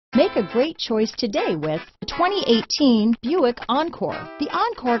Make a great choice today with the 2018 Buick Encore. The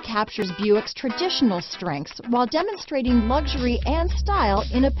Encore captures Buick's traditional strengths while demonstrating luxury and style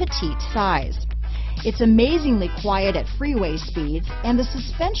in a petite size. It's amazingly quiet at freeway speeds, and the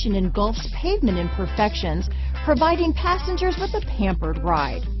suspension engulfs pavement imperfections, providing passengers with a pampered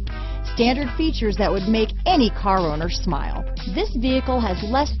ride. Standard features that would make any car owner smile. This vehicle has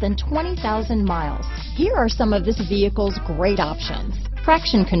less than 20,000 miles. Here are some of this vehicle's great options: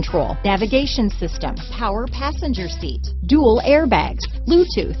 traction control, navigation system, power passenger seat, dual airbags,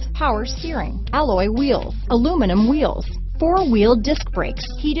 Bluetooth, power steering, alloy wheels, aluminum wheels, four-wheel disc brakes,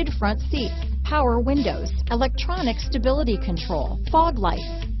 heated front seats, power windows, electronic stability control, fog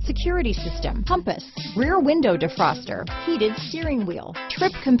lights, security system, compass, rear window defroster, heated steering wheel,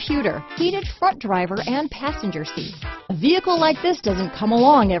 trip computer, heated front driver and passenger seats. A vehicle like this doesn't come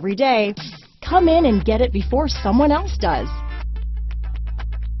along every day. Come in and get it before someone else does.